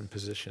on this and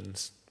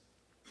positions.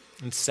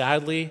 And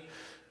sadly,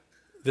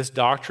 this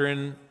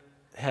doctrine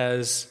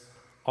has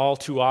all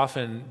too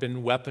often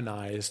been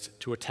weaponized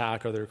to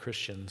attack other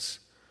Christians,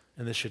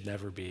 and this should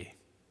never be.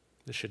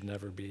 This should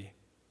never be.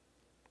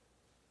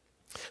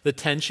 The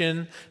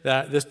tension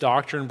that this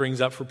doctrine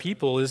brings up for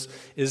people is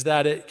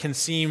that it can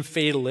seem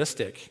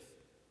fatalistic.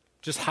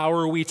 Just how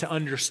are we to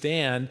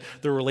understand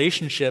the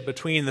relationship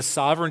between the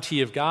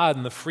sovereignty of God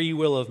and the free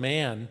will of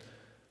man?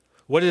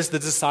 What is the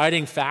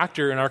deciding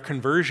factor in our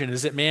conversion?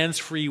 Is it man's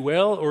free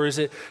will or is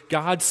it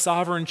God's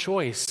sovereign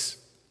choice?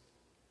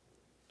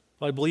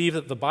 Well, I believe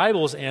that the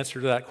Bible's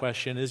answer to that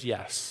question is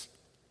yes.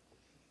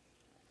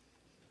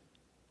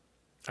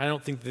 I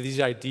don't think that these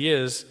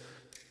ideas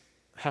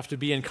have to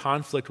be in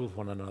conflict with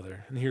one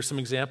another. And here's some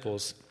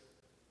examples.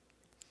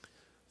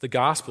 The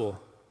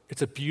gospel,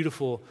 it's a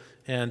beautiful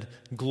and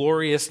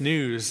glorious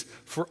news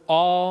for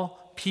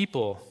all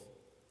people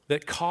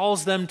that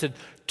calls them to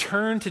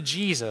turn to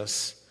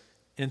Jesus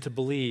and to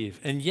believe.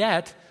 And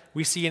yet,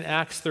 we see in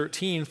Acts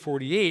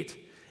 13:48,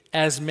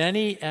 as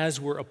many as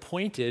were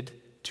appointed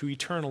to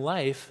eternal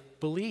life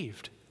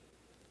believed.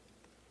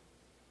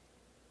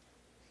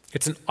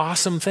 It's an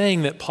awesome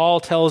thing that Paul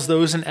tells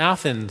those in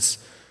Athens.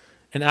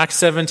 In Acts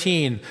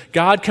 17,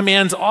 God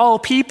commands all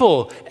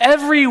people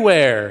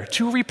everywhere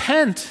to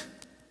repent.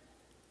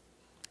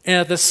 And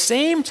at the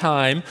same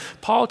time,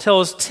 Paul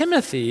tells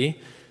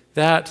Timothy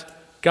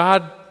that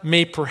God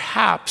may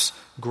perhaps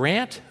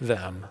grant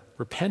them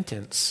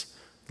repentance,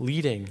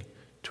 leading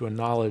to a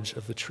knowledge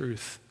of the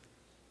truth.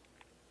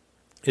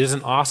 It is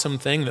an awesome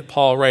thing that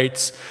Paul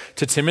writes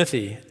to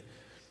Timothy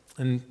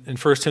in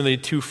 1 Timothy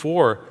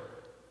 2:4.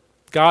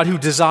 God who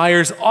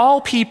desires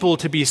all people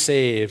to be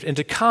saved and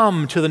to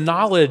come to the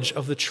knowledge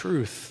of the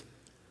truth.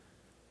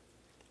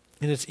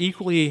 And it's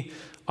equally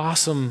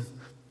awesome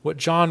what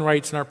John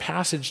writes in our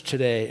passage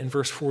today in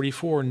verse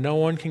 44, no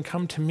one can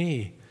come to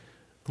me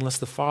unless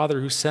the Father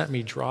who sent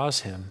me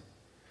draws him,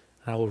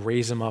 and I will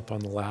raise him up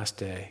on the last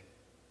day.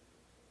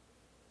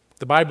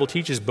 The Bible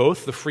teaches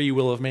both the free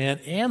will of man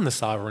and the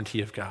sovereignty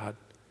of God.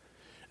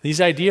 These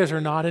ideas are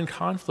not in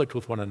conflict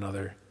with one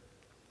another.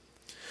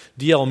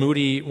 D.L.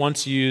 Moody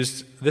once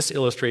used this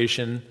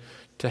illustration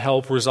to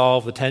help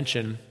resolve the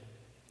tension.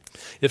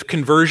 If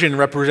conversion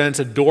represents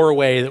a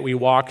doorway that we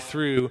walk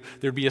through,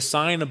 there'd be a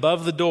sign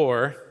above the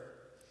door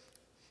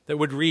that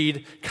would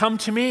read, "Come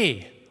to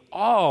me,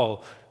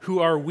 all who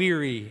are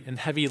weary and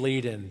heavy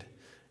laden,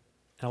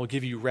 and I will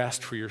give you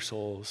rest for your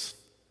souls."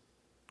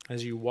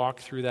 As you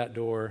walk through that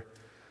door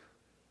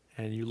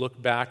and you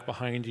look back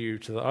behind you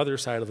to the other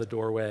side of the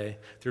doorway,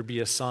 there'd be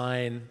a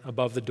sign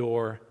above the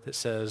door that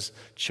says,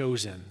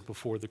 "Chosen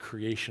before the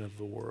creation of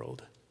the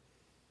world."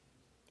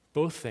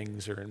 Both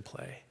things are in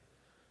play.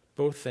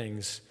 Both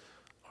things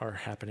are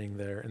happening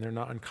there, and they're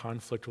not in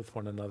conflict with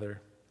one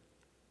another.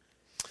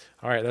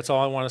 All right, that's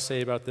all I want to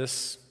say about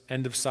this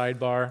end of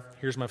sidebar.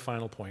 Here's my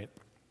final point,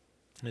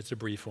 and it's a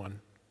brief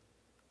one.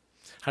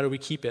 How do we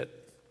keep it?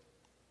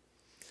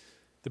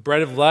 The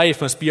bread of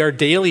life must be our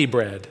daily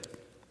bread.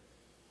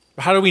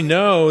 How do we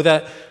know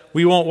that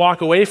we won't walk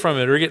away from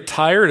it or get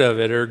tired of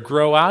it or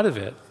grow out of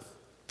it?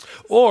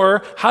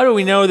 Or how do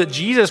we know that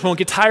Jesus won't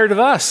get tired of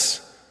us?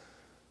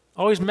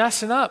 Always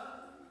messing up.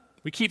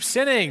 We keep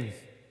sinning,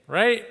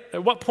 right?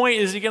 At what point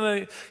is he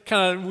going to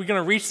we're going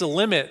to reach the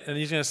limit and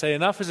he's going to say,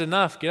 enough is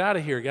enough. Get out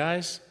of here,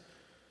 guys.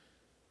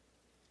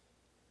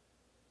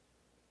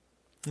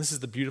 This is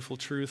the beautiful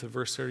truth of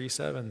verse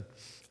 37.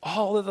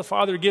 All that the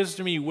Father gives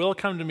to me will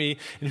come to me,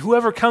 and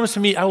whoever comes to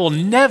me, I will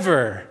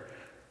never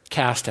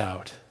cast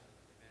out.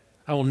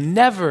 I will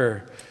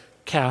never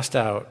cast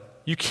out.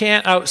 You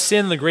can't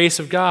out-sin the grace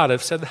of God.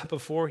 I've said that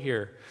before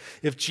here.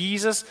 If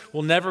Jesus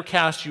will never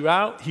cast you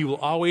out, he will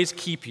always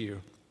keep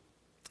you.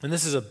 And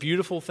this is a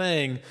beautiful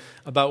thing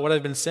about what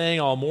I've been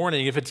saying all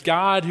morning. If it's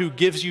God who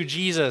gives you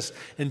Jesus,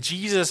 and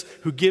Jesus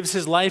who gives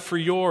his life for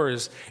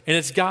yours, and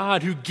it's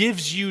God who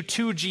gives you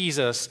to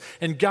Jesus,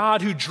 and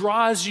God who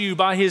draws you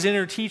by his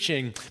inner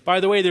teaching. By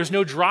the way, there's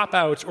no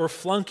dropouts or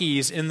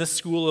flunkies in the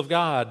school of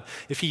God.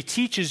 If he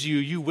teaches you,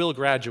 you will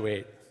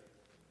graduate.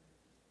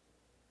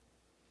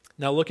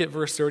 Now look at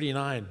verse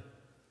 39.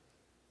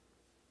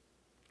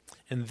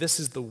 And this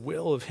is the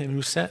will of him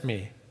who sent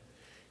me,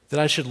 that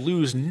I should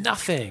lose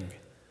nothing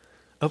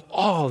of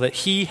all that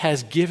he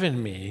has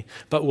given me,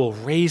 but will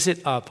raise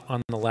it up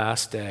on the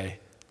last day.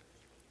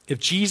 If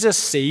Jesus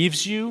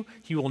saves you,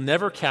 he will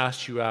never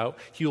cast you out.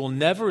 He will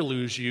never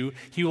lose you.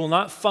 He will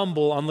not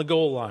fumble on the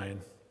goal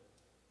line.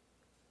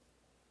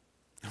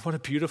 What a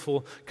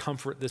beautiful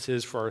comfort this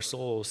is for our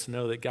souls to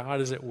know that God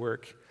is at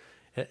work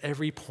at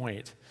every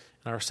point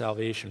in our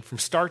salvation. From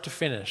start to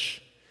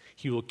finish,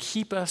 he will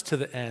keep us to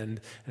the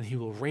end, and he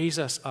will raise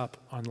us up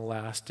on the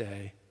last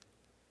day.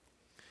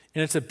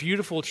 And it's a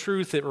beautiful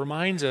truth that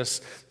reminds us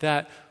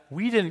that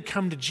we didn't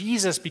come to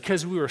Jesus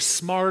because we were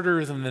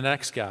smarter than the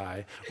next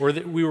guy or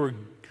that we were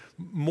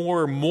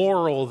more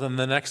moral than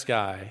the next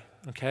guy,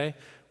 okay?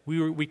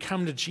 We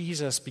come to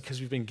Jesus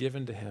because we've been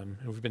given to him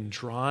and we've been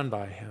drawn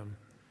by him.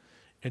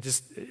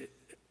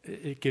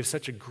 It gives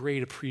such a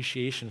great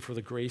appreciation for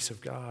the grace of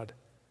God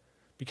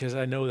because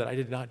I know that I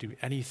did not do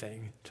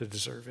anything to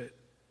deserve it.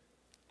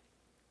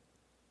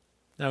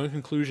 Now, in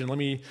conclusion, let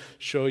me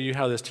show you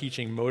how this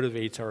teaching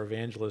motivates our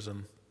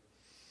evangelism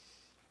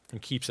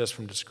and keeps us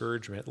from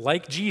discouragement.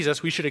 Like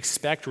Jesus, we should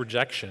expect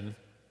rejection,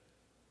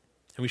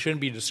 and we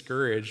shouldn't be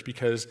discouraged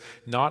because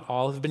not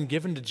all have been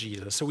given to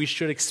Jesus. So we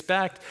should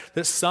expect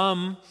that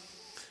some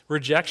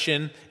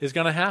rejection is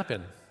going to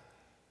happen.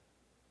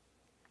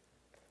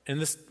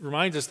 And this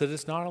reminds us that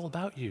it's not all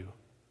about you.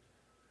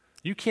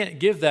 You can't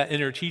give that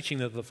inner teaching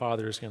that the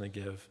Father is going to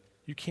give.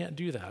 You can't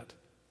do that.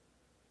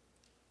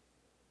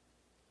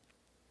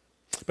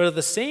 But at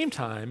the same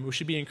time, we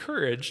should be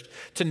encouraged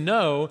to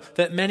know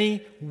that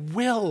many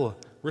will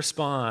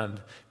respond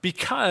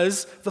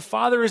because the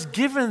Father has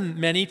given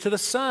many to the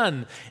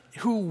Son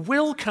who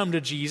will come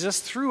to Jesus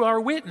through our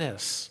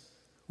witness.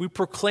 We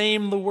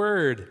proclaim the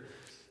word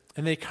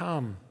and they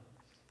come.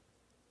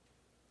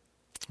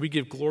 We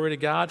give glory to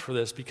God for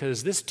this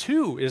because this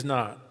too is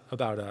not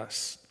about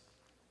us.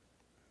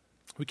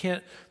 We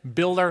can't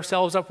build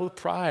ourselves up with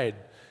pride.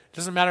 It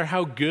doesn't matter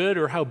how good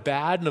or how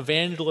bad an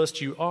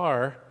evangelist you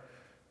are.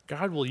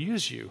 God will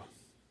use you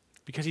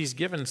because he's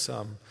given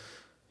some.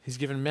 He's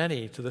given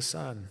many to the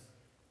Son.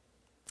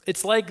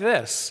 It's like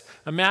this.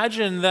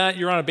 Imagine that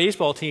you're on a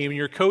baseball team and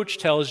your coach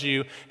tells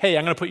you, hey,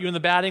 I'm going to put you in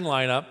the batting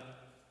lineup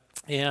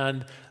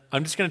and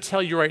I'm just going to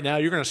tell you right now,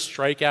 you're going to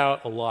strike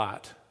out a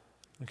lot,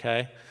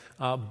 okay?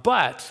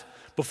 But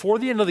before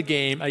the end of the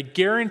game, I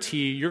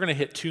guarantee you're going to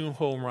hit 2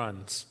 home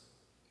runs.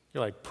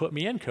 You're like, put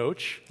me in,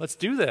 coach. Let's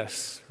do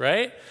this,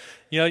 right?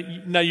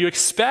 Now you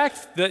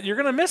expect that you're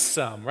going to miss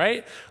some,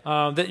 right?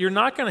 That you're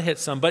not going to hit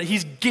some, but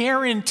he's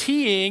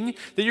guaranteeing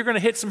that you're going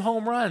to hit some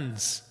home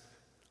runs.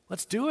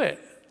 Let's do it.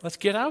 Let's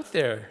get out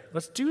there.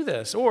 Let's do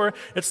this. Or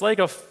it's like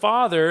a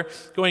father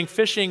going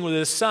fishing with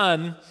his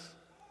son,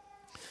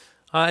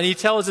 and he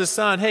tells his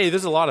son, hey,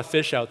 there's a lot of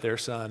fish out there,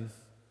 son,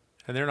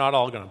 and they're not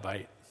all going to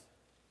bite.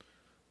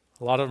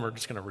 A lot of them are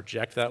just going to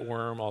reject that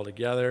worm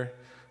altogether.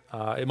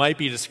 It might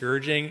be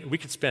discouraging. We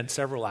could spend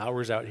several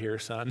hours out here,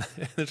 son.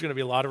 There's going to be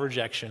a lot of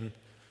rejection.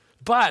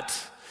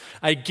 But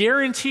I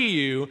guarantee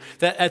you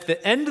that at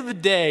the end of the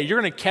day,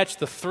 you're going to catch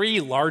the 3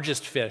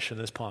 largest fish in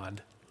this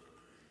pond.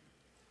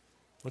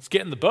 Let's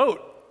get in the boat.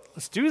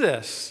 Let's do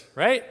this,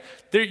 right?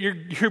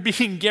 You're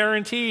being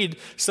guaranteed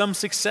some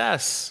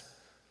success.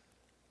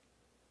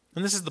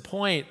 And this is the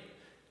point.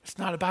 It's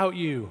not about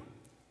you.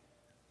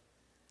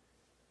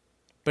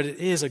 But it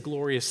is a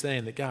glorious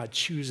thing that God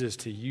chooses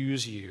to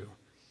use you.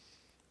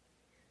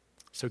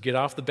 So get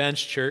off the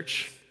bench,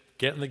 church.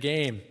 Get in the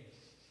game.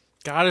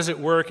 God is at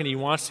work and he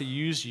wants to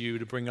use you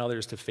to bring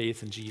others to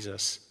faith in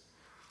Jesus.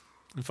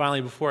 And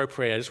finally, before I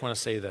pray, I just want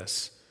to say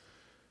this.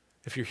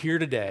 If you're here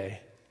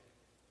today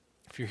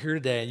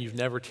and you've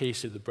never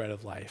tasted the bread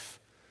of life,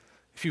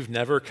 if you've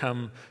never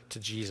come to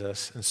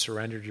Jesus and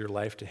surrendered your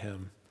life to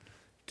him,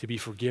 to be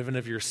forgiven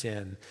of your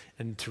sin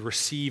and to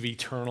receive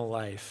eternal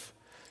life,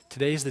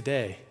 today's the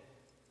day.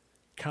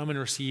 Come and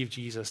receive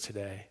Jesus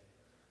today.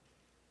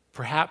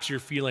 Perhaps you're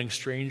feeling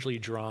strangely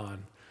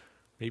drawn.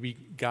 Maybe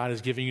God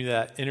is giving you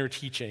that inner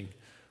teaching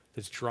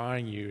that's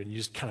drawing you, and you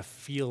just kind of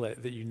feel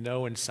it, that you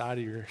know inside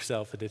of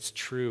yourself that it's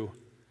true.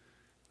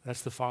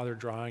 That's the Father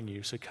drawing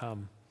you, so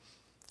come.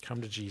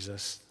 Come to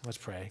Jesus. Let's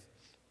pray.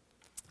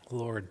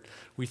 Lord,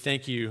 we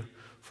thank you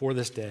for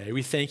this day.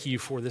 We thank you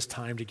for this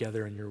time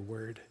together in your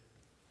word.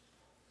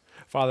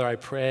 Father, I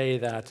pray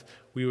that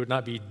we would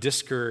not be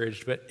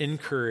discouraged, but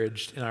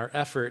encouraged in our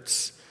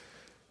efforts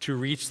to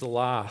reach the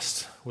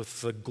lost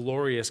with the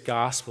glorious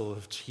gospel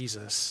of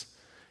Jesus,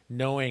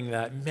 knowing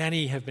that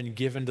many have been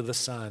given to the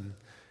Son,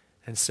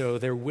 and so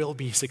there will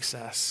be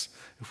success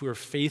if we are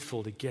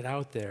faithful to get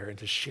out there and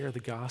to share the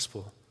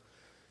gospel.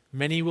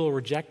 Many will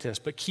reject us,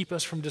 but keep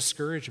us from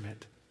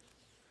discouragement.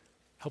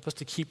 Help us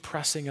to keep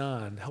pressing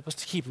on. Help us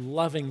to keep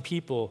loving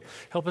people.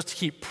 Help us to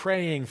keep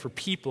praying for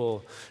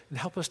people. And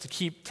help us to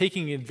keep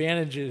taking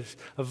advantage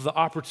of the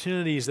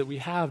opportunities that we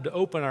have to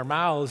open our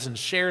mouths and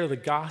share the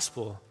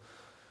gospel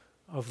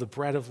of the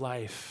bread of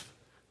life,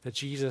 that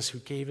Jesus who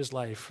gave his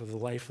life for the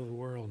life of the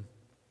world.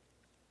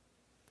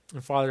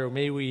 And Father,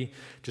 may we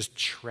just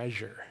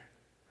treasure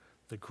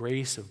the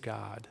grace of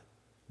God,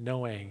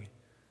 knowing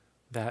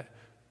that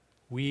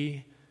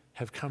we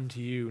have come to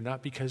you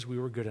not because we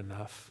were good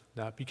enough,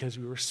 not because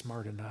we were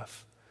smart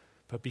enough,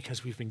 but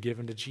because we've been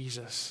given to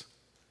Jesus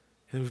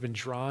and we've been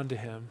drawn to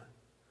him.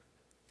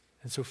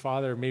 And so,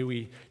 Father, may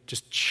we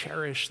just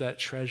cherish that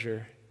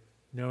treasure,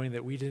 knowing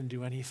that we didn't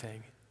do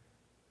anything.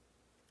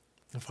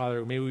 And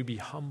Father, may we be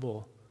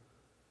humble.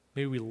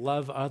 May we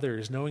love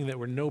others, knowing that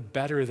we're no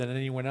better than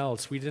anyone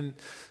else. We didn't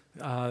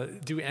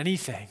do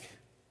anything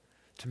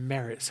to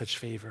merit such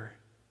favor.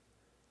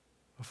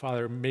 Well,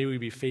 Father, may we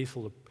be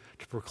faithful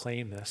to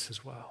proclaim this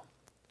as well,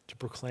 to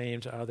proclaim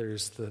to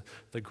others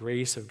the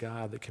grace of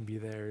God that can be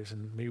theirs.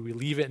 And may we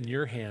leave it in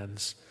your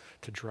hands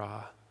to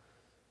draw.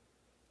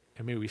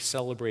 And may we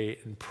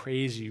celebrate and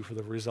praise you for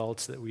the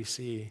results that we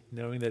see,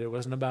 knowing that it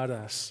wasn't about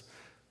us,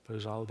 but it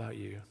was all about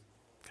you.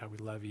 God, we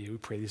love you. We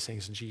pray these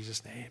things in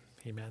Jesus' name.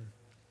 Amen.